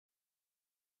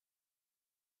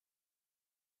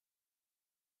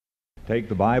Take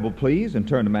the Bible, please, and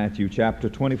turn to Matthew chapter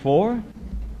 24.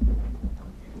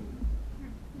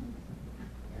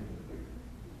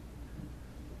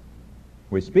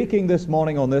 We're speaking this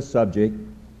morning on this subject,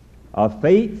 a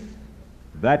faith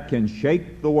that can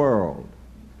shake the world.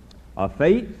 A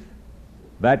faith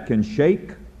that can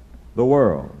shake the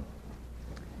world.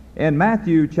 In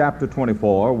Matthew chapter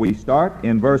 24, we start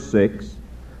in verse 6.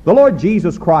 The Lord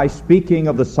Jesus Christ, speaking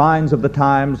of the signs of the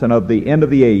times and of the end of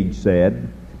the age, said,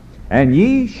 "And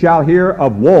ye shall hear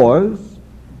of wars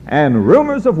and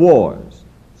rumors of wars.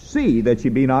 See that ye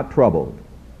be not troubled."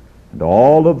 And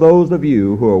all of those of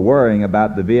you who are worrying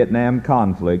about the Vietnam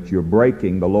conflict, you're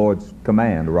breaking the Lord's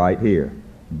command right here.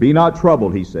 Be not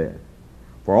troubled, he said,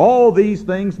 for all these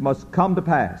things must come to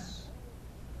pass.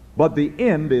 But the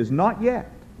end is not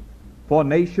yet. For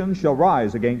nation shall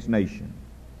rise against nation,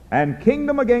 and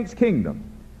kingdom against kingdom,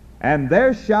 and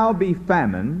there shall be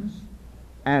famines,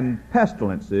 and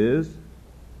pestilences,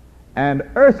 and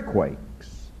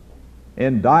earthquakes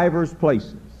in divers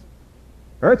places.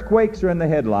 Earthquakes are in the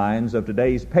headlines of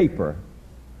today's paper,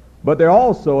 but they're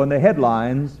also in the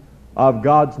headlines of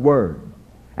God's Word.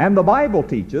 And the Bible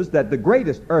teaches that the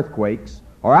greatest earthquakes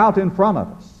are out in front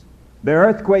of us. There are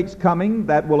earthquakes coming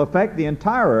that will affect the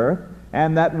entire earth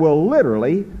and that will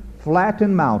literally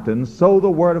flatten mountains, so the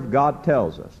Word of God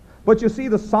tells us. But you see,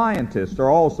 the scientists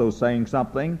are also saying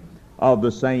something of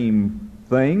the same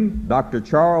thing. Dr.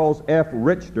 Charles F.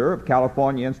 Richter of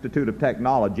California Institute of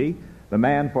Technology, the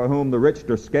man for whom the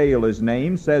Richter scale is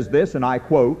named, says this, and I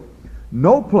quote,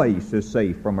 "No place is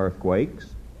safe from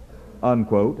earthquakes,"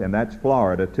 unquote, and that's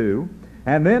Florida too.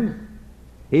 And then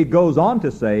he goes on to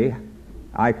say,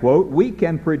 I quote, "We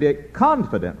can predict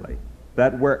confidently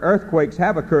that where earthquakes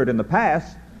have occurred in the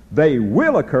past, they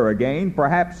will occur again,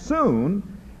 perhaps soon,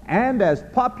 and as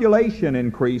population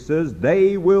increases,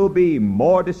 they will be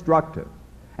more destructive."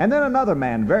 And then another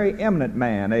man, very eminent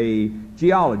man, a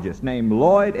geologist named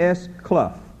Lloyd S.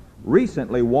 Clough,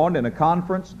 recently warned in a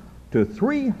conference to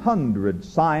 300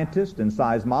 scientists and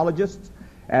seismologists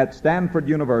at Stanford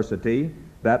University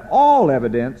that all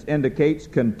evidence indicates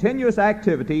continuous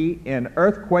activity in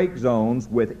earthquake zones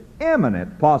with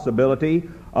imminent possibility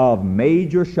of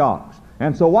major shocks.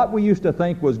 And so what we used to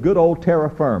think was good old terra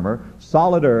firma,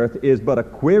 solid earth, is but a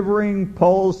quivering,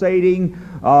 pulsating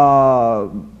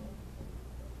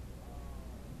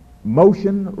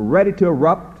motion ready to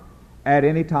erupt at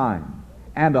any time.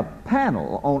 And a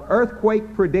panel on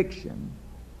earthquake prediction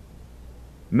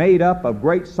made up of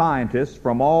great scientists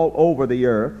from all over the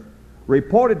earth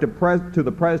reported to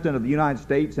the President of the United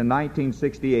States in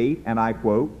 1968, and I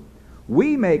quote,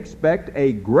 "We may expect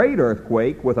a great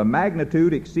earthquake with a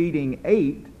magnitude exceeding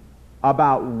 8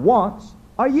 about once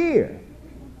a year."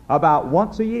 About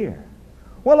once a year.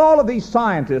 Well, all of these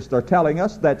scientists are telling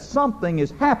us that something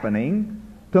is happening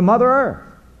to Mother Earth.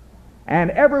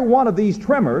 And every one of these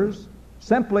tremors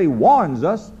simply warns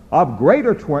us of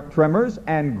greater tremors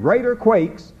and greater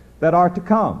quakes that are to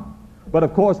come. But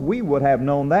of course, we would have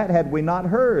known that had we not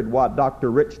heard what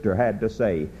Dr. Richter had to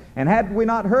say, and had we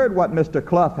not heard what Mr.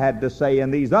 Clough had to say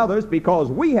and these others, because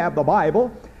we have the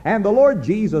Bible, and the Lord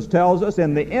Jesus tells us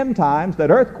in the end times that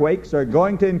earthquakes are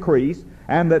going to increase,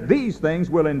 and that these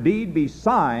things will indeed be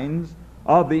signs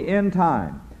of the end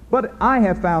time. But I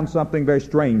have found something very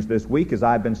strange this week as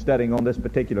I've been studying on this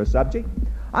particular subject.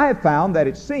 I have found that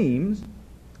it seems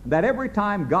that every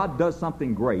time God does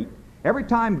something great, every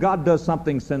time God does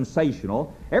something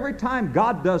sensational, every time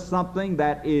God does something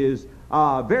that is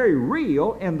very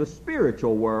real in the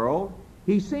spiritual world,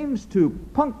 he seems to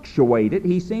punctuate it,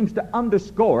 he seems to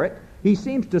underscore it, he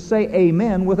seems to say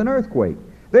amen with an earthquake.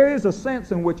 There is a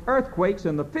sense in which earthquakes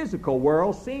in the physical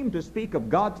world seem to speak of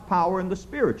God's power in the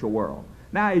spiritual world.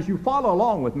 Now, as you follow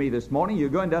along with me this morning, you're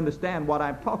going to understand what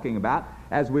I'm talking about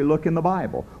as we look in the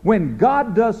Bible. When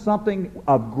God does something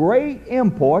of great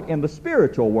import in the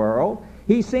spiritual world,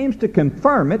 he seems to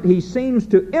confirm it, he seems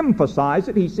to emphasize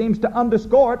it, he seems to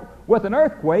underscore it with an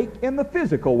earthquake in the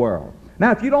physical world.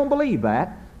 Now, if you don't believe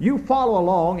that, you follow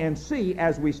along and see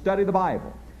as we study the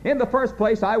Bible. In the first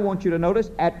place, I want you to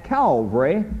notice at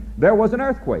Calvary, there was an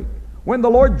earthquake. When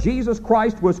the Lord Jesus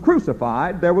Christ was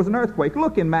crucified, there was an earthquake.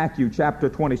 Look in Matthew chapter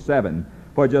 27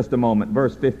 for just a moment,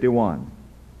 verse 51.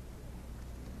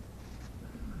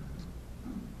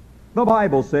 The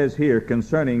Bible says here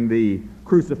concerning the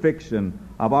crucifixion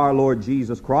of our Lord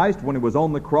Jesus Christ when he was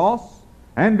on the cross,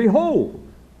 "And behold,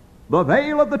 the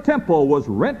veil of the temple was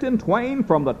rent in twain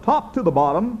from the top to the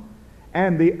bottom,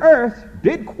 and the earth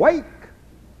did quake,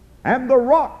 and the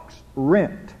rocks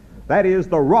rent." That is,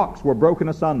 the rocks were broken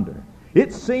asunder.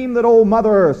 It seemed that old Mother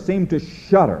Earth seemed to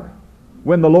shudder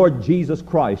when the Lord Jesus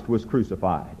Christ was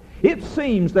crucified. It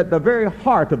seems that the very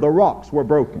heart of the rocks were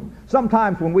broken.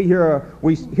 Sometimes when we hear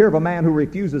of a man who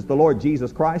refuses the Lord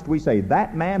Jesus Christ, we say,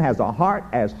 that man has a heart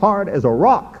as hard as a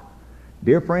rock.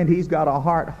 Dear friend, he's got a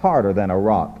heart harder than a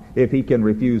rock if he can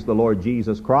refuse the Lord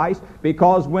Jesus Christ,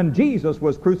 because when Jesus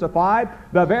was crucified,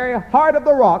 the very heart of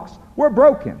the rocks were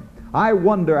broken. I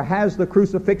wonder, has the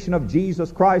crucifixion of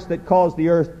Jesus Christ that caused the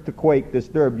earth to quake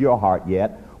disturbed your heart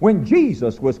yet? When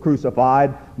Jesus was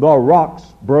crucified, the rocks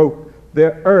broke,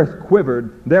 the earth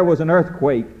quivered. There was an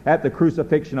earthquake at the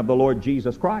crucifixion of the Lord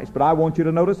Jesus Christ. But I want you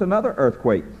to notice another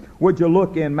earthquake. Would you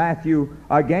look in Matthew,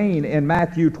 again in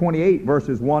Matthew 28,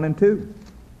 verses 1 and 2.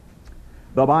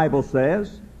 The Bible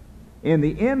says, in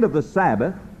the end of the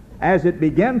Sabbath, as it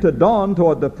began to dawn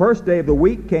toward the first day of the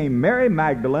week, came Mary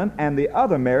Magdalene and the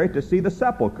other Mary to see the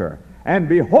sepulchre. And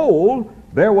behold,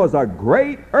 there was a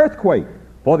great earthquake,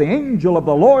 for the angel of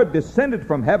the Lord descended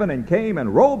from heaven and came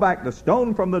and rolled back the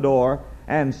stone from the door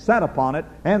and sat upon it,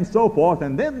 and so forth.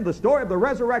 And then the story of the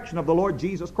resurrection of the Lord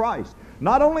Jesus Christ.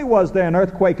 Not only was there an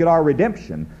earthquake at our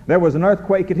redemption, there was an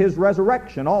earthquake at his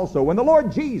resurrection also. When the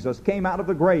Lord Jesus came out of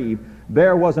the grave,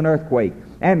 there was an earthquake.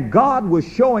 And God was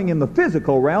showing in the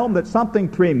physical realm that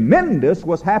something tremendous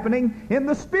was happening in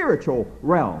the spiritual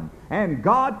realm. And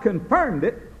God confirmed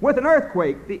it with an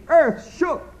earthquake. The earth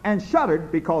shook and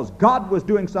shuddered because God was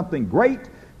doing something great.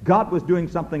 God was doing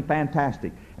something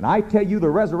fantastic. And I tell you, the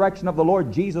resurrection of the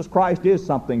Lord Jesus Christ is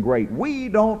something great. We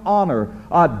don't honor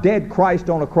a dead Christ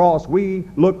on a cross. We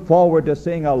look forward to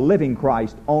seeing a living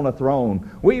Christ on a throne.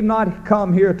 We've not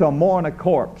come here to mourn a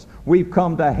corpse. We've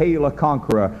come to hail a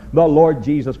conqueror, the Lord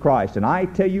Jesus Christ. And I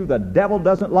tell you, the devil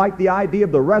doesn't like the idea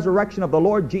of the resurrection of the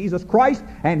Lord Jesus Christ,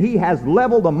 and he has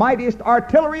leveled the mightiest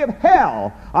artillery of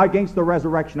hell against the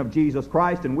resurrection of Jesus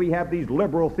Christ. And we have these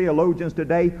liberal theologians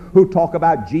today who talk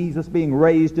about Jesus being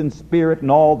raised in spirit and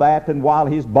all that, and while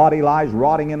his body lies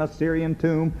rotting in a Syrian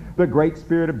tomb, the great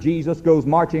Spirit of Jesus goes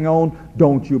marching on.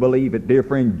 Don't you believe it, dear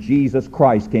friend? Jesus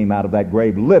Christ came out of that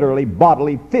grave, literally,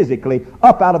 bodily, physically,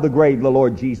 up out of the grave the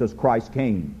Lord Jesus Christ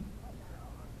came.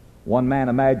 One man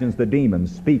imagines the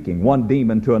demons speaking, one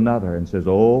demon to another, and says,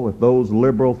 oh, if those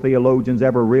liberal theologians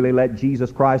ever really let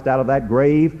Jesus Christ out of that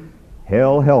grave,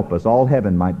 hell help us, all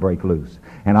heaven might break loose.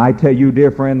 And I tell you,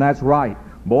 dear friend, that's right.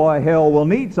 Boy, hell will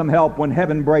need some help when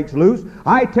heaven breaks loose.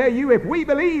 I tell you, if we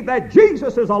believe that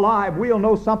Jesus is alive, we'll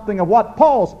know something of what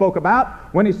Paul spoke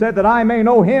about when he said that I may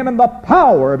know him and the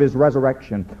power of his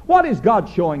resurrection. What is God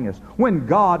showing us when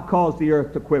God caused the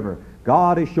earth to quiver?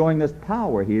 God is showing this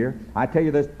power here. I tell you,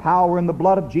 there's power in the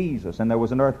blood of Jesus, and there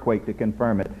was an earthquake to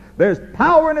confirm it. There's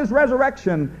power in his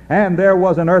resurrection, and there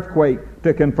was an earthquake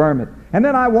to confirm it. And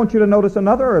then I want you to notice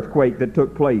another earthquake that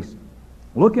took place.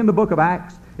 Look in the book of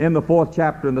Acts, in the 4th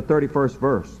chapter, in the 31st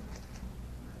verse.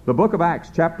 The book of Acts,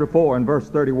 chapter 4, and verse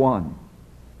 31.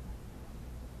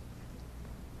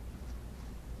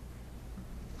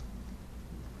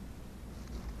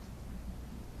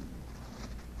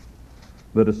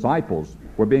 The disciples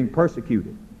were being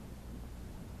persecuted.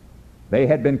 They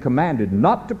had been commanded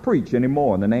not to preach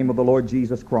anymore in the name of the Lord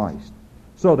Jesus Christ.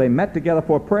 So they met together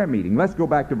for a prayer meeting. Let's go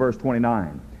back to verse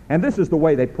 29. And this is the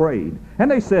way they prayed.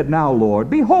 And they said, Now, Lord,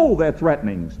 behold their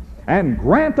threatenings, and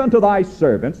grant unto thy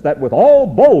servants that with all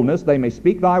boldness they may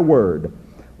speak thy word,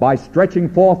 by stretching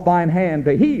forth thine hand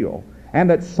to heal, and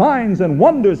that signs and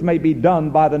wonders may be done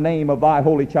by the name of thy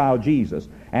holy child Jesus.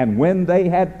 And when they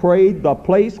had prayed, the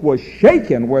place was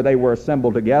shaken where they were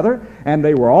assembled together, and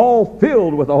they were all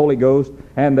filled with the Holy Ghost,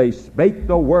 and they spake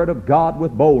the word of God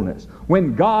with boldness.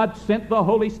 When God sent the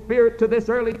Holy Spirit to this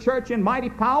early church in mighty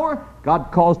power,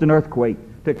 God caused an earthquake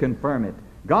to confirm it.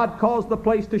 God caused the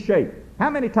place to shake. How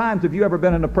many times have you ever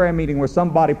been in a prayer meeting where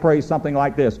somebody prays something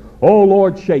like this? Oh,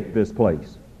 Lord, shake this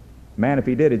place. Man, if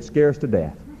he did, it'd scare us to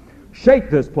death. Shake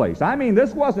this place. I mean,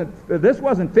 this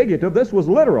wasn't figurative. This was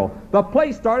literal. The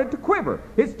place started to quiver.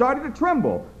 It started to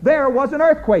tremble. There was an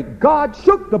earthquake. God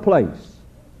shook the place.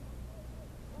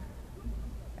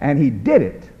 And he did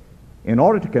it in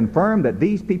order to confirm that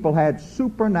these people had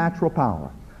supernatural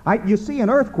power. You see, an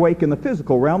earthquake in the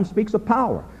physical realm speaks of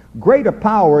power. Greater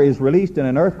power is released in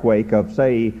an earthquake of,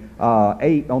 say,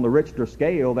 8 on the Richter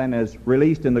scale than is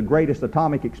released in the greatest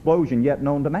atomic explosion yet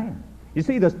known to man. You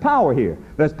see, there's power here.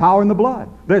 There's power in the blood.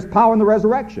 There's power in the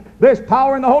resurrection. There's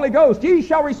power in the Holy Ghost. Ye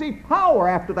shall receive power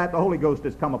after that the Holy Ghost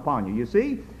has come upon you. You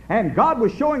see? And God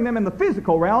was showing them in the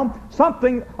physical realm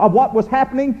something of what was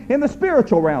happening in the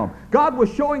spiritual realm. God was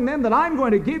showing them that I'm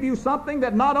going to give you something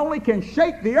that not only can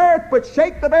shake the earth, but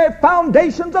shake the very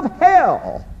foundations of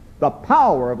hell. The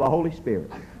power of the Holy Spirit.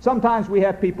 Sometimes we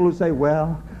have people who say,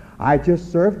 well, I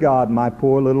just serve God my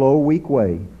poor little old weak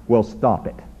way. Well, stop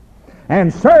it.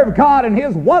 and serve God in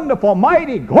His wonderful,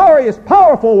 mighty, glorious,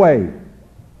 powerful way,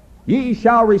 ye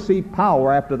shall receive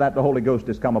power after that the Holy Ghost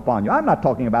has come upon you. I'm not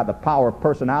talking about the power of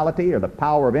personality or the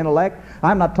power of intellect.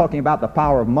 I'm not talking about the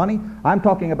power of money. I'm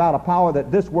talking about a power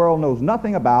that this world knows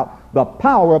nothing about, the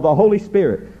power of the Holy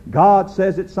Spirit. God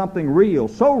says it's something real,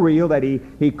 so real that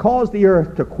He caused the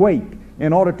earth to quake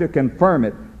in order to confirm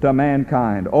it to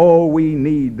mankind. Oh, we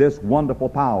need this wonderful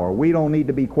power. We don't need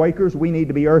to be Quakers. We need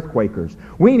to be earthquakers.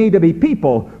 We need to be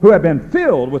people who have been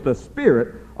filled with the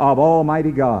Spirit of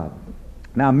Almighty God.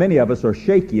 Now, many of us are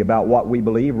shaky about what we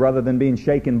believe rather than being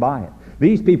shaken by it.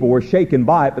 These people were shaken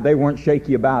by it, but they weren't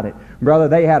shaky about it. Brother,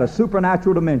 they had a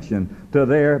supernatural dimension to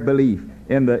their belief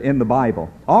in the Bible.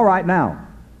 All right, now,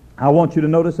 I want you to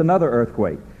notice another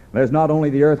earthquake. There's not only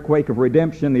the earthquake of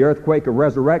redemption, the earthquake of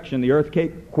resurrection, the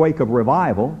earthquake of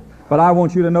revival, but I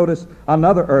want you to notice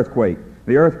another earthquake,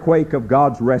 the earthquake of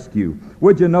God's rescue.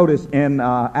 Would you notice in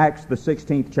Acts the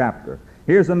 16th chapter?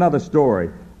 Here's another story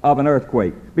of an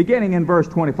earthquake, beginning in verse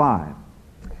 25.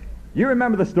 You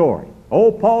remember the story.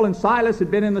 Old Paul and Silas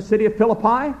had been in the city of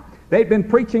Philippi. They'd been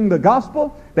preaching the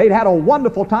gospel. They'd had a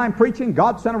wonderful time preaching.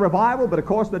 God sent a revival, but of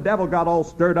course the devil got all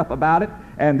stirred up about it,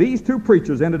 and these two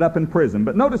preachers ended up in prison.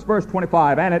 But notice verse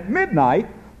 25, and at midnight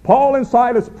Paul and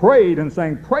Silas prayed and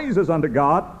sang praises unto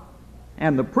God,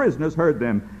 and the prisoners heard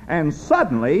them. And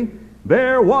suddenly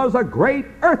there was a great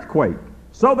earthquake,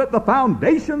 so that the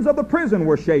foundations of the prison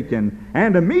were shaken,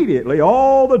 and immediately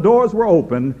all the doors were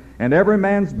opened, and every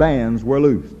man's bands were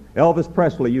loosed. Elvis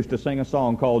Presley used to sing a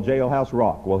song called Jailhouse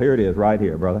Rock. Well, here it is right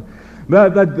here, brother.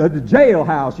 The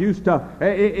jailhouse used to,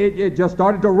 it just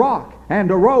started to rock and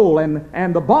to roll,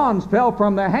 and the bonds fell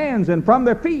from their hands and from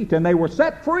their feet, and they were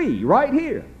set free right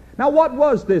here. Now, what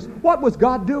was this? What was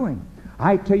God doing?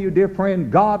 I tell you, dear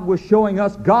friend, God was showing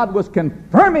us, God was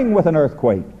confirming with an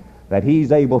earthquake that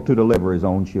He's able to deliver His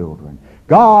own children.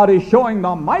 God is showing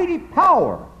the mighty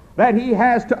power that He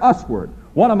has to usward.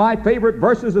 One of my favorite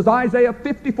verses is Isaiah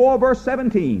 54, verse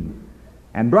 17.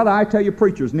 And brother, I tell you,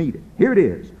 preachers need it. Here it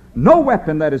is. No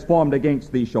weapon that is formed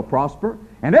against thee shall prosper,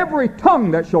 and every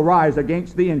tongue that shall rise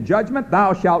against thee in judgment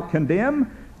thou shalt condemn.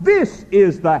 This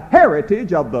is the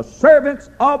heritage of the servants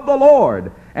of the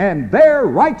Lord, and their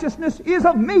righteousness is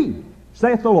of me,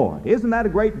 saith the Lord. Isn't that a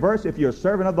great verse if you're a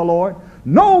servant of the Lord?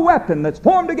 No weapon that's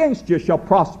formed against you shall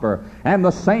prosper. And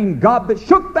the same God that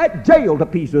shook that jail to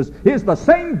pieces is the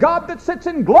same God that sits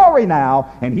in glory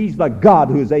now, and He's the God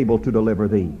who is able to deliver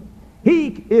thee.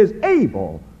 He is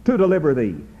able to deliver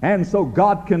thee. And so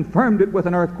God confirmed it with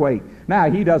an earthquake. Now,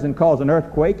 He doesn't cause an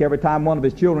earthquake every time one of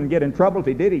His children get in trouble. If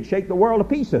He did, He'd shake the world to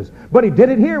pieces. But He did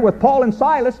it here with Paul and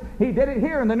Silas. He did it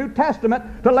here in the New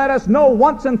Testament to let us know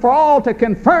once and for all, to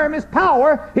confirm His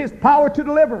power to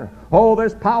deliver. Oh,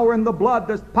 there's power in the blood.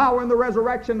 There's power in the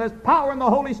resurrection. There's power in the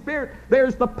Holy Spirit.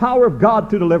 There's the power of God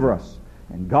to deliver us.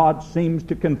 And God seems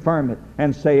to confirm it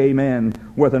and say amen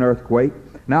with an earthquake.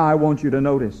 Now, I want you to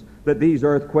notice that these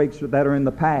earthquakes that are in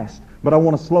the past, but I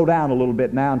want to slow down a little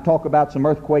bit now and talk about some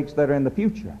earthquakes that are in the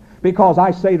future, because I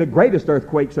say the greatest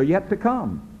earthquakes are yet to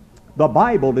come. The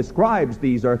Bible describes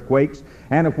these earthquakes,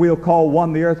 and if we'll call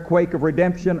one the earthquake of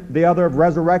redemption, the other of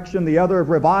resurrection, the other of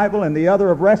revival, and the other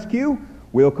of rescue,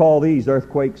 we'll call these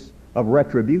earthquakes of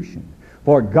retribution.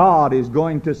 For God is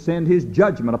going to send His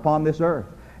judgment upon this earth,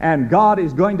 and God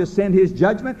is going to send His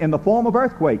judgment in the form of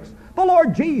earthquakes. The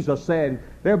Lord Jesus said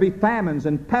there'll be famines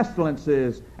and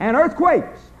pestilences and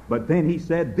earthquakes. But then He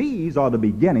said, these are the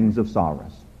beginnings of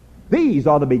sorrows. These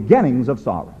are the beginnings of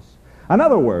sorrows. In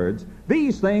other words,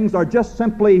 these things are just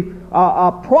simply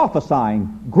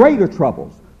prophesying greater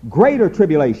troubles, greater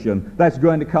tribulation that's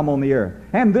going to come on the earth.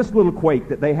 And this little quake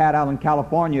that they had out in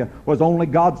California was only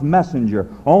God's messenger,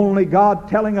 only God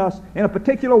telling us in a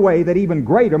particular way that even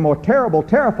greater, more terrible,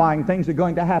 terrifying things are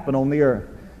going to happen on the earth.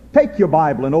 Take your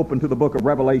Bible and open to the book of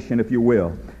Revelation, if you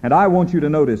will. And I want you to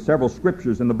notice several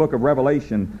scriptures in the book of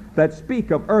Revelation that speak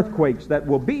of earthquakes that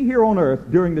will be here on earth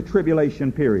during the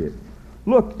tribulation period.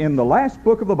 Look, in the last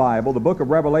book of the Bible, the book of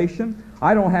Revelation,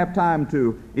 I don't have time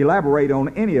to elaborate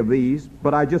on any of these,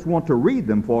 but I just want to read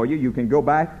them for you. You can go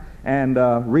back and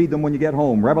read them when you get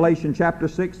home. Revelation chapter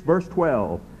 6, verse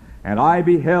 12. And I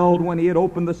beheld when He had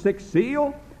opened the sixth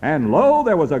seal, and lo,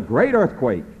 there was a great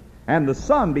earthquake. And the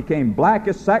sun became black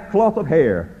as sackcloth of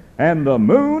hair, and the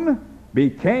moon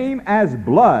became as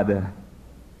blood.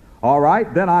 All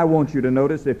right, then I want you to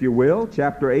notice, if you will,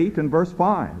 chapter 8 and verse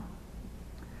 5.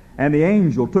 And the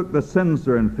angel took the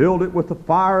censer and filled it with the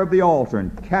fire of the altar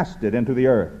and cast it into the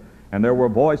earth. And there were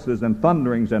voices and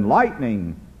thunderings and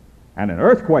lightning and an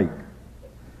earthquake.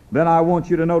 Then I want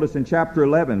you to notice in chapter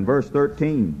 11, verse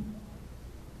 13.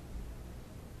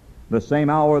 The same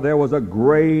hour there was a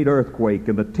great earthquake,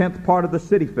 and the 10th part of the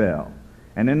city fell.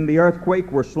 And in the earthquake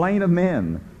were slain of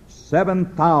men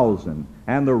 7,000,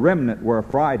 and the remnant were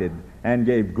affrighted and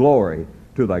gave glory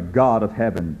to the God of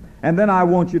heaven. And then I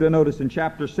want you to notice in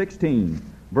chapter 16,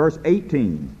 verse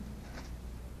 18.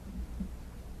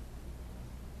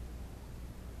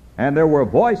 And there were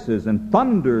voices and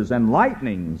thunders and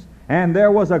lightnings, and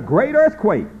there was a great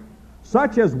earthquake,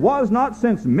 such as was not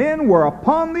since men were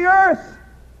upon the earth.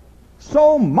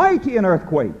 So mighty an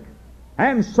earthquake,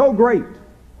 and so great.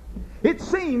 It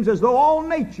seems as though all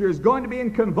nature is going to be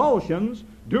in convulsions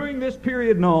during this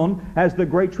period known as the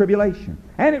Great Tribulation.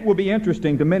 And it will be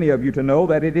interesting to many of you to know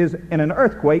that it is in an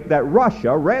earthquake that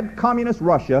Russia, red communist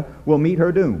Russia, will meet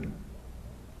her doom.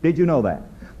 Did you know that?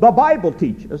 The Bible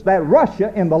teaches that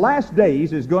Russia in the last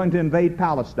days is going to invade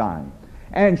Palestine.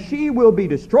 And she will be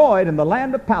destroyed in the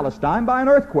land of Palestine by an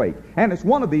earthquake. And it's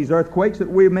one of these earthquakes that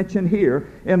we mentioned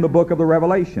here in the book of the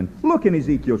Revelation. Look in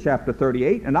Ezekiel chapter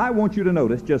 38, and I want you to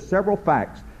notice just several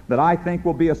facts that I think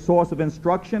will be a source of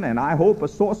instruction and I hope a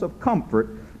source of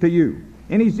comfort to you.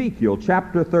 In Ezekiel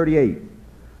chapter 38.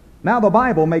 Now the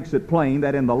Bible makes it plain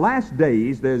that in the last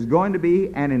days there's going to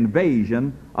be an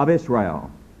invasion of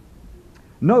Israel.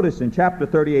 Notice in chapter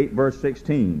 38, verse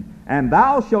 16, and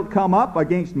thou shalt come up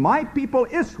against my people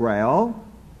Israel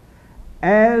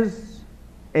as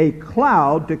a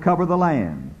cloud to cover the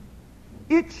land.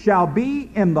 It shall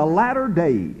be in the latter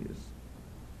days.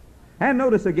 And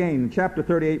notice again, chapter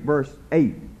 38, verse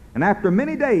 8, and after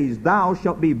many days thou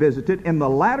shalt be visited. In the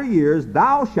latter years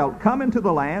thou shalt come into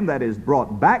the land that is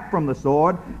brought back from the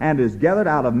sword and is gathered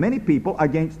out of many people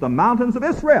against the mountains of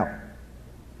Israel.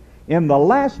 In the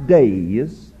last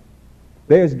days,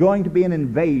 there's going to be an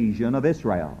invasion of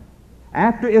Israel.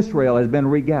 After Israel has been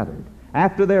regathered,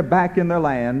 after they're back in their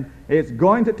land, it's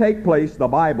going to take place, the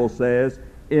Bible says,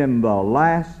 in the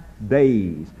last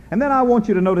days. And then I want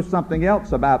you to notice something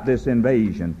else about this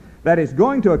invasion that is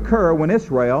going to occur when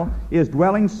Israel is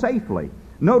dwelling safely.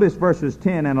 Notice verses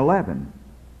 10 and 11.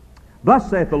 Thus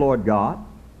saith the Lord God,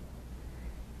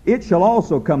 it shall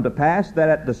also come to pass that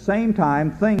at the same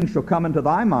time things shall come into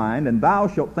thy mind, and thou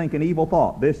shalt think an evil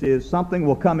thought. This is something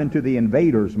will come into the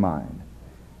invader's mind,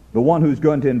 the one who's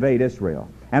going to invade Israel.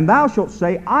 And thou shalt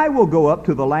say, I will go up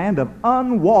to the land of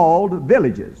unwalled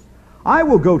villages. I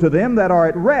will go to them that are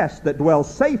at rest, that dwell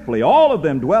safely, all of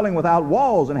them dwelling without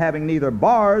walls and having neither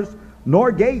bars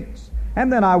nor gates.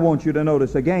 And then I want you to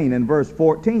notice again in verse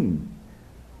 14.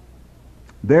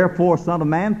 Therefore, son of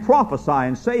man, prophesy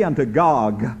and say unto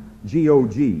Gog,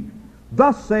 G-O-G,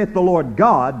 thus saith the Lord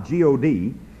God,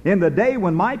 G-O-D, in the day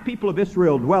when my people of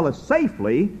Israel dwelleth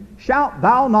safely, shalt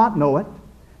thou not know it?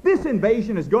 This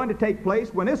invasion is going to take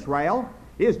place when Israel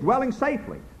is dwelling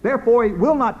safely. Therefore, it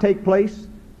will not take place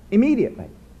immediately.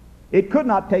 It could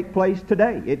not take place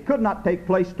today. It could not take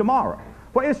place tomorrow.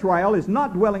 For Israel is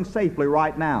not dwelling safely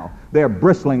right now. They're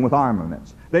bristling with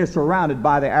armaments. They're surrounded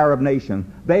by the Arab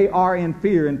nation. They are in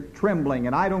fear and trembling,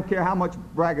 and I don't care how much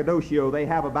braggadocio they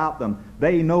have about them.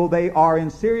 They know they are in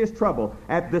serious trouble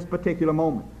at this particular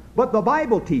moment. But the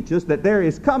Bible teaches that there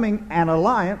is coming an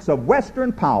alliance of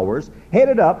Western powers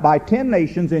headed up by 10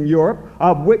 nations in Europe,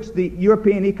 of which the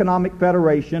European Economic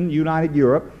Federation, United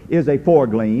Europe, is a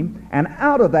foregleam. And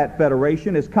out of that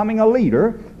federation is coming a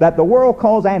leader that the world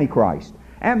calls Antichrist,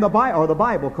 and the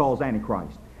Bible calls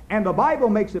Antichrist. And the Bible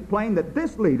makes it plain that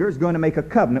this leader is going to make a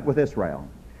covenant with Israel.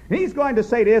 He's going to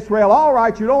say to Israel, all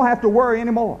right, you don't have to worry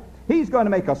anymore. He's going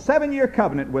to make a 7-year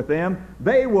covenant with them.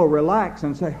 They will relax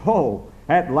and say, oh,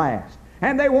 at last.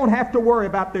 And they won't have to worry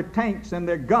about their tanks and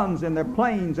their guns and their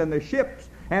planes and their ships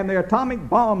and their atomic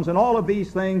bombs and all of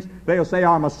these things. They'll say,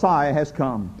 our Messiah has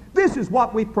come. This is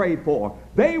what we prayed for.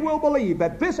 They will believe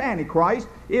that this Antichrist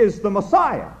is the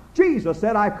Messiah. Jesus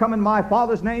said, I've come in my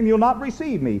Father's name, you'll not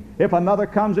receive me. If another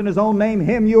comes in his own name,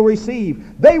 him you'll receive.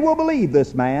 They will believe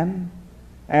this man,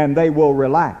 and they will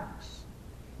relax.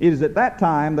 It is at that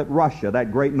time that Russia,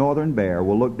 that great northern bear,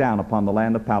 will look down upon the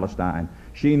land of Palestine.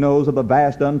 She knows of the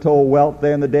vast untold wealth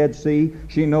there in the Dead Sea.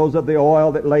 She knows of the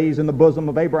oil that lays in the bosom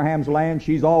of Abraham's land.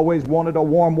 She's always wanted a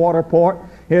warm water port.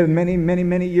 And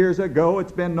many years ago,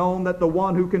 it's been known that the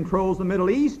one who controls the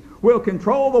Middle East will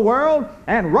control the world,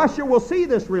 and Russia will see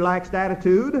this relaxed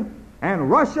attitude, and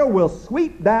Russia will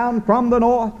sweep down from the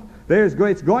north.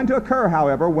 It's going to occur,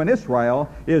 however, when Israel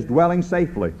is dwelling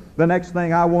safely. The next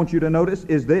thing I want you to notice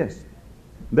is this.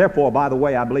 Therefore, by the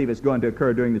way, I believe it's going to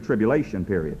occur during the tribulation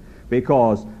period,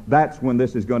 because that's when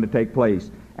this is going to take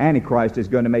place. Antichrist is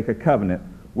going to make a covenant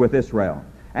with Israel,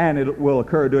 and it will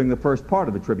occur during the first part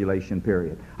of the tribulation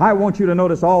period. I want you to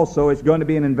notice also it's going to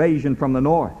be an invasion from the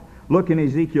north. Look in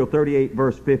Ezekiel 38,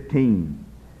 verse 15.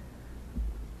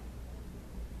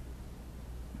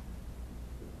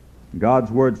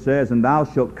 God's word says, "And thou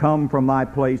shalt come from thy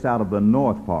place out of the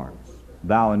north parts,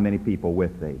 thou and many people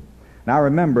with thee." Now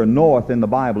remember, north in the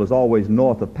Bible is always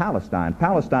north of Palestine.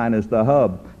 Palestine is the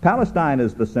hub. Palestine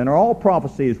is the center. All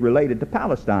prophecy is related to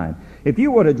Palestine. If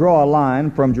you were to draw a line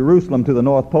from Jerusalem to the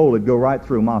North Pole, it'd go right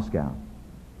through Moscow.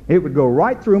 It would go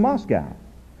right through Moscow.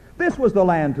 This was the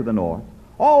land to the north.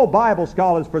 All Bible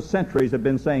scholars for centuries have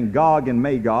been saying Gog and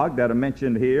Magog, that are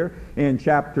mentioned here in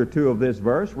chapter 2 of this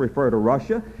verse, refer to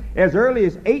Russia. As early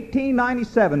as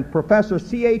 1897, Professor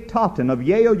C.A. Totten of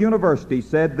Yale University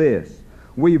said this: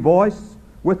 "We voice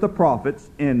with the prophets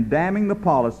in damning the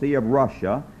policy of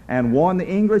Russia and warn the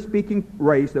English-speaking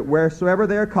race that wheresoever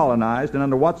they are colonized and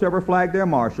under whatsoever flag they are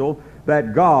marshaled,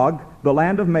 that Gog, the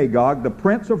land of Magog, the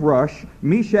prince of Rush,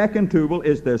 Meshach and Tubal,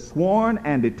 is their sworn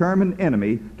and determined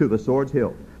enemy to the sword's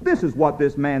hilt." This is what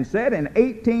this man said in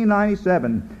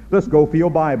 1897. The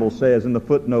Schofield Bible says in the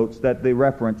footnotes that the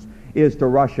reference is to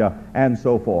Russia and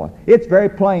so forth. It's very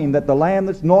plain that the land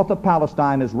that's north of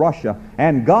Palestine is Russia,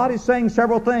 and God is saying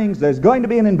several things. There's going to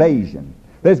be an invasion.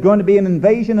 There's going to be an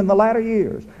invasion in the latter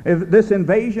years. This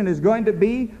invasion is going to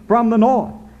be from the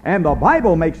north. And the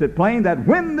Bible makes it plain that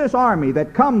when this army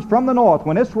that comes from the north,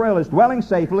 when Israel is dwelling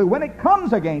safely, when it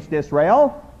comes against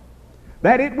Israel,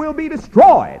 that it will be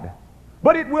destroyed.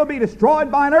 But it will be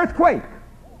destroyed by an earthquake.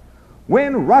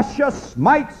 When Russia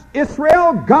smites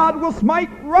Israel, God will smite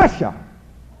Russia.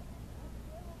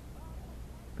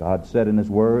 God said in His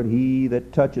Word, "He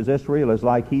that touches Israel is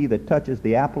like he that touches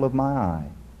the apple of my eye."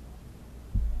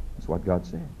 That's what God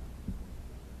said.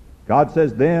 God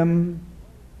says, "Them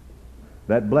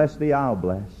that bless thee I'll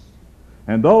bless,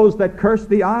 and those that curse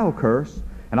thee I'll curse."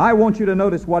 And I want you to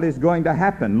notice what is going to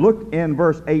happen. Look in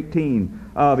verse 18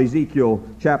 of Ezekiel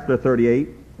chapter 38.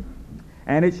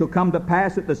 "And it shall come to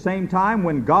pass at the same time,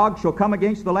 when Gog shall come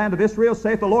against the land of Israel,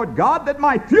 saith the Lord God, that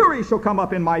my fury shall come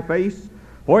up in my face.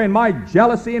 For in my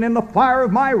jealousy and in the fire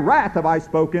of my wrath have I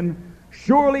spoken.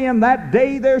 Surely in that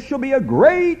day there shall be a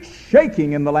great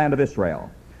shaking in the land of Israel,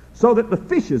 so that the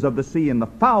fishes of the sea and the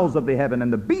fowls of the heaven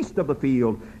and the beasts of the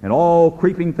field and all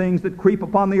creeping things that creep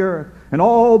upon the earth and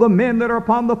all the men that are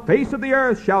upon the face of the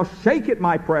earth shall shake at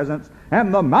my presence,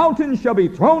 and the mountains shall be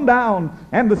thrown down,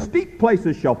 and the steep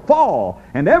places shall fall,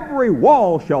 and every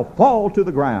wall shall fall to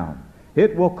the ground.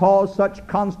 It will cause such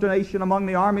consternation among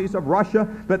the armies of Russia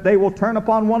that they will turn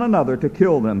upon one another to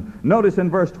kill them." Notice in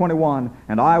verse 21,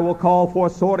 "And I will call for a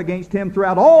sword against him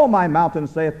throughout all my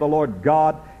mountains, saith the Lord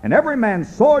God, and every man's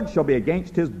sword shall be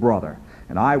against his brother.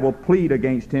 And I will plead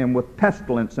against him with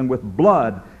pestilence and with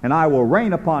blood, and I will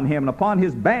rain upon him and upon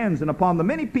his bands and upon the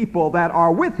many people that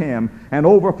are with him, and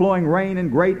overflowing rain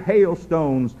and great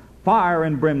hailstones, fire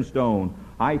and brimstone."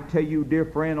 I tell you, dear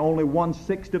friend, only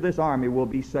 1/6 of this army will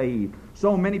be saved.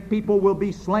 So many people will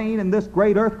be slain in this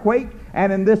great earthquake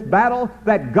and in this battle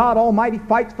that God Almighty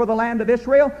fights for the land of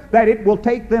Israel, that it will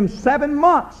take them 7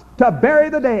 months to bury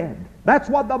the dead.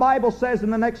 That's what the Bible says in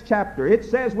the next chapter. It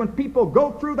says when people go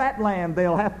through that land,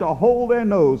 they'll have to hold their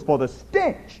nose for the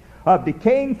stench of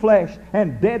decaying flesh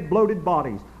and dead, bloated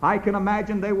bodies. I can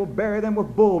imagine they will bury them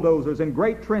with bulldozers in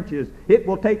great trenches. It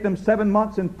will take them 7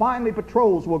 months, and finally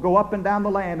patrols will go up and down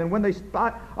the land, and when they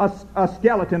spot a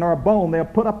skeleton or a bone, they'll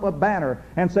put up a banner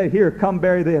and say, "Here, come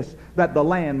bury this," that the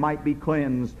land might be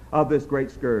cleansed of this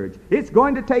great scourge. It's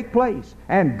going to take place,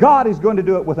 and God is going to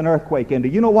do it with an earthquake. And do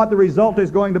you know what the result is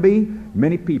going to be?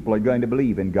 Many people are going to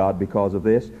believe in God because of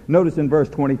this. Notice in verse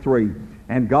 23,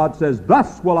 "And God says,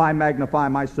 Thus will I magnify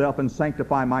myself and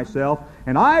sanctify myself,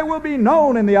 and I will be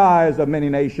known in the eyes of many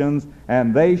nations,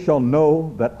 and they shall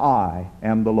know that I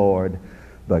am the Lord."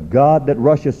 The God that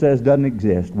Russia says doesn't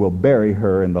exist will bury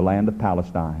her in the land of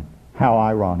Palestine. How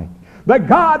ironic. The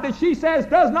God that she says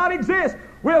does not exist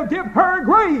will give her a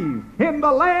grave in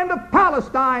the land of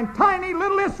Palestine, tiny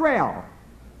little Israel.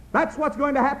 That's what's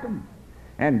going to happen.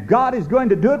 And God is going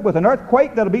to do it with an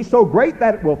earthquake that'll be so great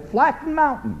that it will flatten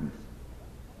mountains.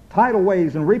 Tidal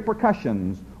waves and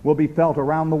repercussions will be felt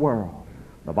around the world.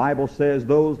 The Bible says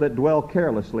those that dwell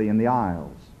carelessly in the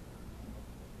isles,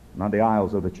 not the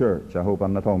isles of the church, I hope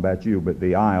I'm not talking about you, but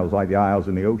the isles like the isles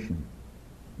in the ocean,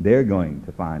 they're going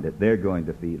to find it. They're going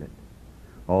to feel it.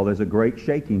 Oh, there's a great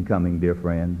shaking coming, dear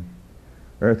friend.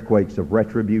 Earthquakes of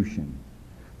retribution.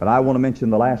 But I want to mention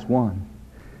the last one.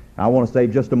 I want to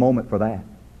save just a moment for that.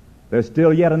 There's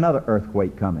still yet another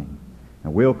earthquake coming.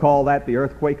 And we'll call that the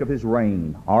earthquake of His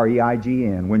reign,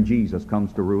 R-E-I-G-N, when Jesus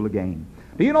comes to rule again.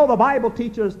 Do you know the Bible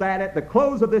teaches that at the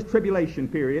close of this tribulation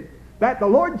period, that the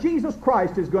Lord Jesus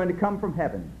Christ is going to come from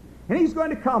heaven. And He's going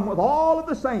to come with all of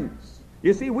the saints.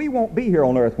 You see, we won't be here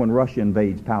on earth when Russia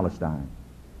invades Palestine.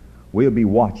 We'll be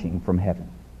watching from heaven.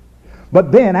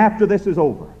 But then, after this is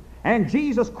over, and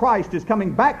Jesus Christ is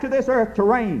coming back to this earth to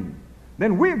reign,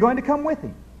 then we're going to come with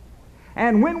him.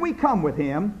 And when we come with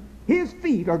him, his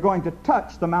feet are going to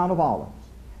touch the Mount of Olives.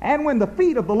 And when the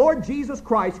feet of the Lord Jesus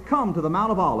Christ come to the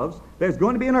Mount of Olives, there's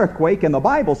going to be an earthquake, and the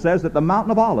Bible says that the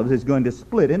Mountain of Olives is going to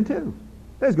split in two.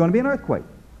 There's going to be an earthquake.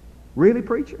 Really,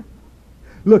 preacher?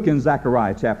 Look in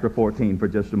Zechariah chapter 14 for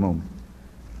just a moment.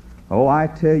 Oh, I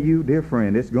tell you, dear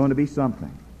friend, it's going to be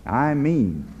something. I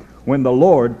mean, when the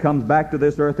Lord comes back to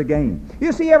this earth again.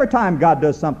 You see, every time God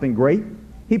does something great,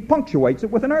 he punctuates it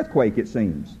with an earthquake, it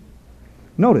seems.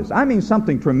 Notice, I mean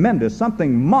something tremendous,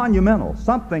 something monumental,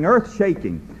 something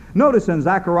earth-shaking. Notice in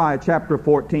Zechariah chapter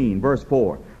 14, verse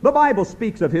 4, the Bible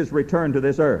speaks of his return to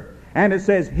this earth. And it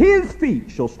says, his feet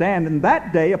shall stand in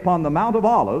that day upon the Mount of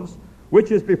Olives,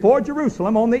 which is before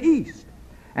Jerusalem on the east.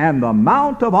 And the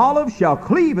Mount of Olives shall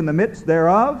cleave in the midst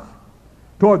thereof,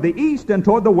 toward the east and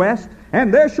toward the west,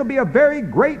 and there shall be a very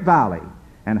great valley.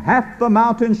 And half the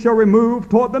mountain shall remove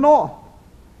toward the north,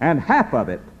 and half of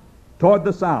it toward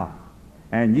the south.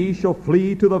 And ye shall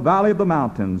flee to the valley of the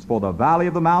mountains, for the valley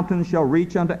of the mountains shall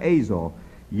reach unto Azel.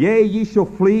 Yea, ye shall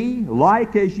flee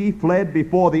like as ye fled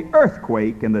before the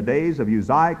earthquake in the days of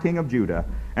Uzziah king of Judah.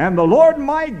 And the Lord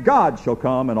my God shall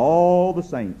come, and all the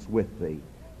saints with thee.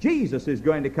 Jesus is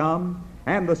going to come,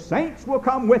 and the saints will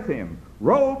come with him,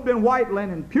 robed in white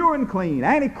linen, pure and clean.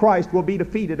 Antichrist will be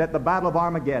defeated at the battle of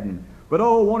Armageddon. But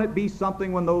oh, won't it be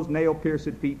something when those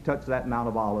nail-pierced feet touch that Mount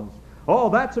of Olives? Oh,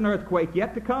 that's an earthquake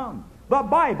yet to come. The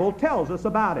Bible tells us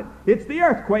about it. It's the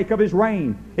earthquake of his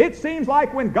reign. It seems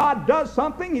like when God does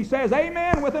something, he says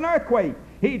amen with an earthquake.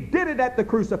 He did it at the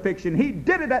crucifixion. He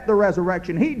did it at the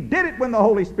resurrection. He did it when the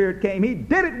Holy Spirit came. He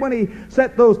did it when he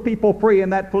set those people free in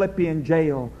that Philippian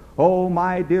jail. Oh,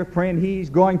 my dear friend, he's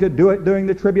going to do it during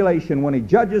the tribulation when he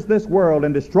judges this world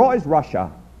and destroys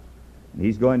Russia.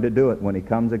 He's going to do it when he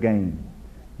comes again.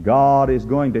 God is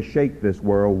going to shake this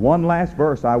world. One last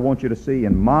verse I want you to see,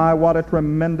 and my, what a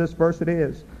tremendous verse it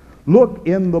is. Look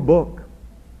in the book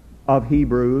of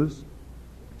Hebrews,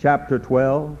 chapter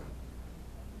 12,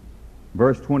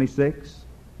 verse 26.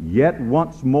 Yet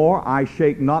once more I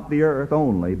shake not the earth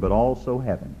only, but also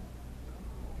heaven.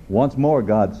 Once more,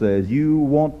 God says, you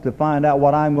want to find out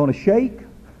what I'm going to shake?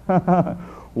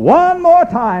 One more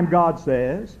time, God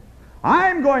says,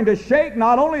 I'm going to shake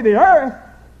not only the earth,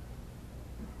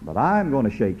 but I'm going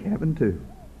to shake heaven too.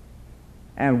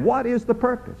 And what is the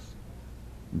purpose?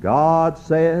 God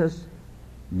says,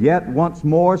 yet once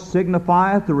more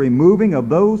signifieth the removing of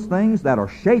those things that are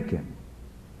shaken,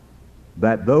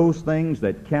 that those things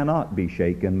that cannot be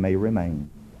shaken may remain.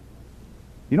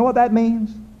 You know what that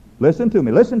means? Listen to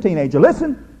me. Listen, teenager.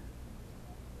 Listen.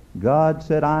 God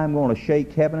said, I'm going to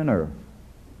shake heaven and earth,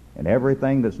 and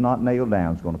everything that's not nailed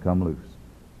down is going to come loose.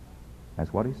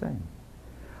 That's what he's saying.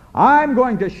 I'm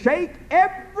going to shake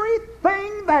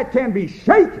everything that can be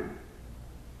shaken,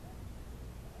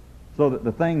 so that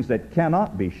the things that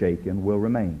cannot be shaken will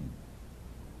remain.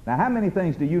 Now, how many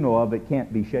things do you know of that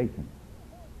can't be shaken?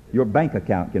 Your bank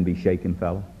account can be shaken,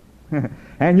 fella.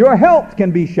 And your health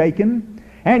can be shaken,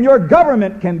 and your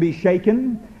government can be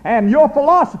shaken, and your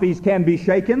philosophies can be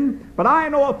shaken. But I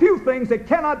know a few things that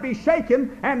cannot be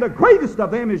shaken, and the greatest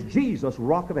of them is Jesus,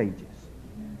 Rock of Ages.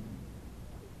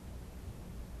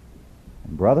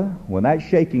 Brother, when that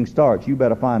shaking starts, you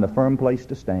better find a firm place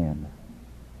to stand.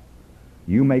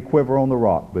 You may quiver on the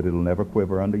rock, but it'll never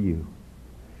quiver under you.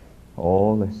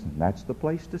 Oh, listen, that's the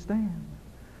place to stand.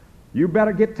 You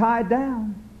better get tied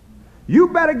down. You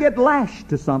better get lashed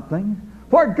to something.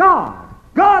 For God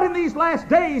in these last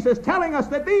days is telling us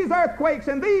that these earthquakes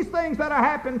and these things that are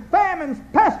happening, famines,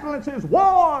 pestilences,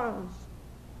 wars,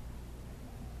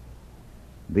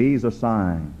 these are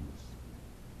signs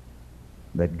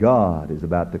that God is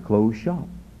about to close shop.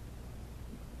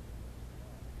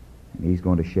 And he's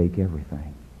going to shake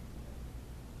everything.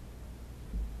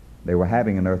 They were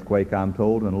having an earthquake, I'm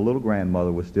told, and a little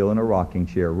grandmother was still in a rocking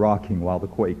chair, rocking while the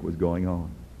quake was going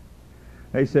on.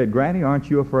 They said, Granny, aren't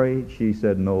you afraid? She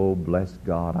said, no, bless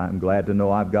God. I'm glad to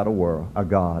know I've got a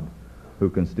God who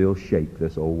can still shake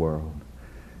this old world.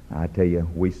 I tell you,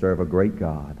 we serve a great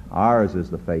God. Ours is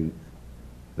the faith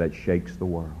that shakes the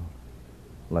world.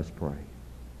 Let's pray.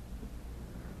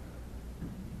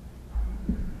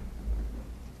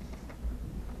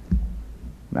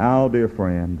 Now, dear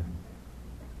friend,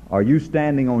 are you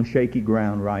standing on shaky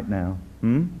ground right now?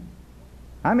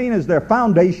 I mean, is there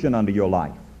foundation under your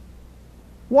life?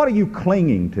 What are you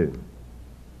clinging to?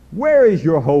 Where is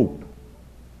your hope?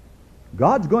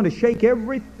 God's going to shake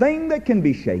everything that can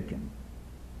be shaken.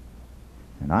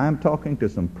 And I'm talking to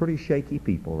some pretty shaky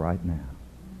people right now.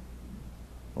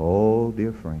 Oh,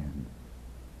 dear friend,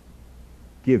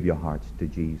 Give your hearts to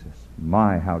Jesus.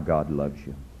 My, how God loves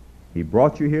you. He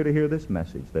brought you here to hear this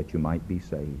message that you might be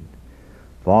saved.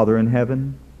 Father in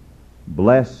heaven,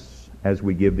 bless as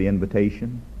we give the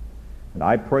invitation. And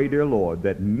I pray, dear Lord,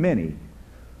 that many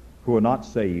who are not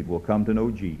saved will come to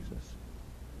know Jesus.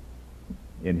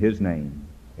 In His name,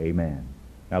 amen.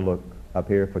 Now look up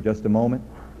here for just a moment.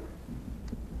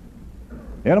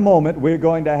 In a moment, we're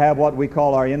going to have what we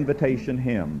call our invitation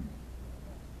hymn.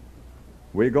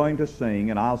 We're going to sing,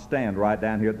 and I'll stand right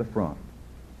down here at the front.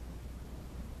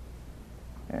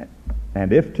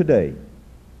 And if today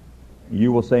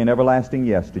you will say an everlasting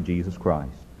yes to Jesus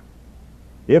Christ,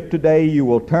 if today you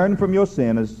will turn from your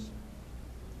sin as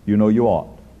you know you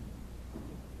ought,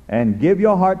 and give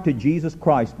your heart to Jesus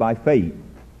Christ by faith,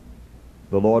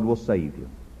 the Lord will save you.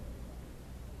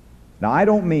 Now, I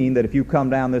don't mean that if you come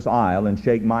down this aisle and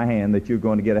shake my hand that you're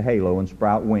going to get a halo and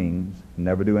sprout wings and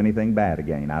never do anything bad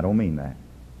again. I don't mean that.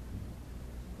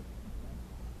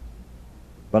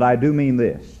 But I do mean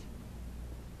this,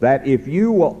 that if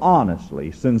you will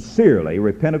honestly, sincerely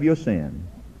repent of your sin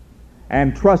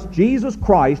and trust Jesus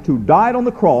Christ who died on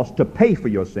the cross to pay for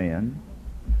your sin,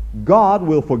 God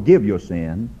will forgive your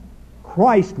sin.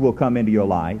 Christ will come into your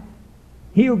life.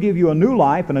 He'll give you a new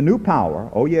life and a new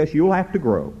power. Oh yes, you'll have to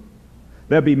grow.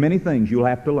 There'll be many things you'll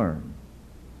have to learn.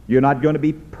 You're not going to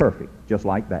be perfect just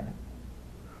like that.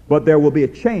 But there will be a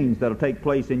change that'll take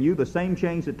place in you, the same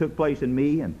change that took place in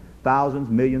me and thousands,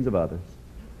 millions of others.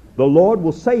 The Lord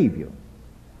will save you,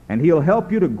 and He'll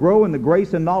help you to grow in the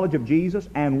grace and knowledge of Jesus,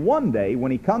 and one day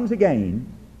when He comes again,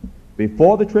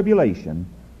 before the tribulation,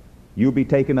 you'll be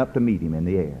taken up to meet Him in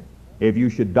the air. If you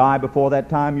should die before that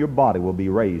time, your body will be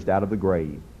raised out of the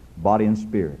grave, body and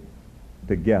spirit,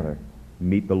 together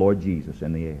meet the Lord Jesus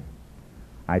in the air.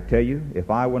 I tell you,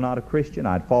 if I were not a Christian,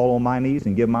 I'd fall on my knees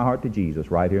and give my heart to Jesus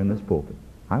right here in this pulpit.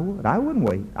 I would. I wouldn't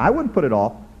wait. I wouldn't put it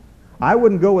off. I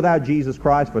wouldn't go without Jesus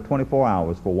Christ for 24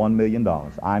 hours for $1 million.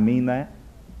 I mean that.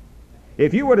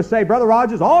 If you were to say, Brother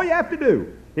Rogers, all you have to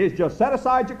do is just set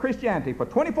aside your Christianity for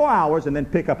 24 hours and then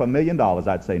pick up $1 million,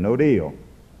 I'd say, no deal.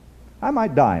 I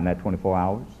might die in that 24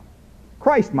 hours.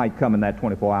 Christ might come in that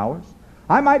 24 hours.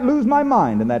 I might lose my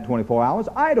mind in that 24 hours.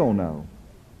 I don't know.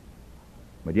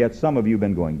 But yet some of you have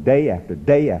been going day after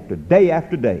day after day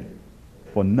after day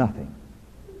for nothing.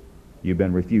 You've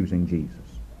been refusing Jesus.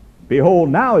 Behold,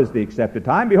 now is the accepted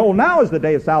time. Behold, now is the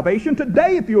day of salvation.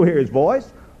 Today, if you'll hear His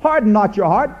voice, harden not your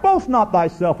heart. Boast not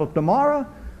thyself of tomorrow,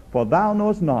 for thou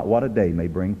knowest not what a day may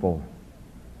bring forth.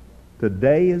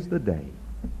 Today is the day,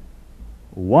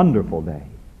 wonderful day,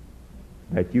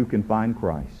 that you can find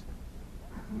Christ.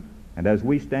 And as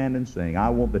we stand and sing, I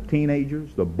want the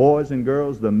teenagers, the boys and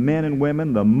girls, the men and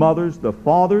women, the mothers, the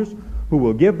fathers, who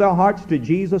will give their hearts to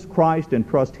Jesus Christ and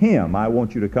trust Him, I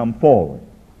want you to come forward.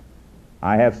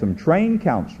 I have some trained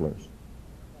counselors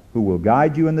who will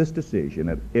guide you in this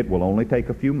decision. It will only take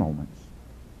a few moments,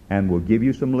 and will give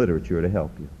you some literature to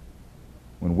help you.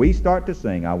 When we start to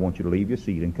sing, I want you to leave your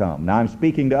seat and come. Now, I'm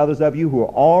speaking to others of you who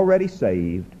are already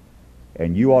saved,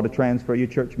 and you ought to transfer your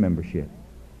church membership.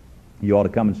 You ought to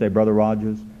come and say, Brother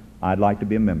Rogers, I'd like to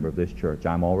be a member of this church.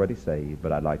 I'm already saved,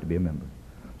 but I'd like to be a member.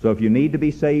 So if you need to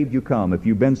be saved, you come. If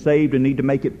you've been saved and need to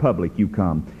make it public, you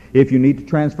come. If you need to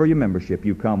transfer your membership,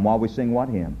 you come while we sing what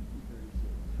hymn?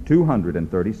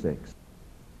 236.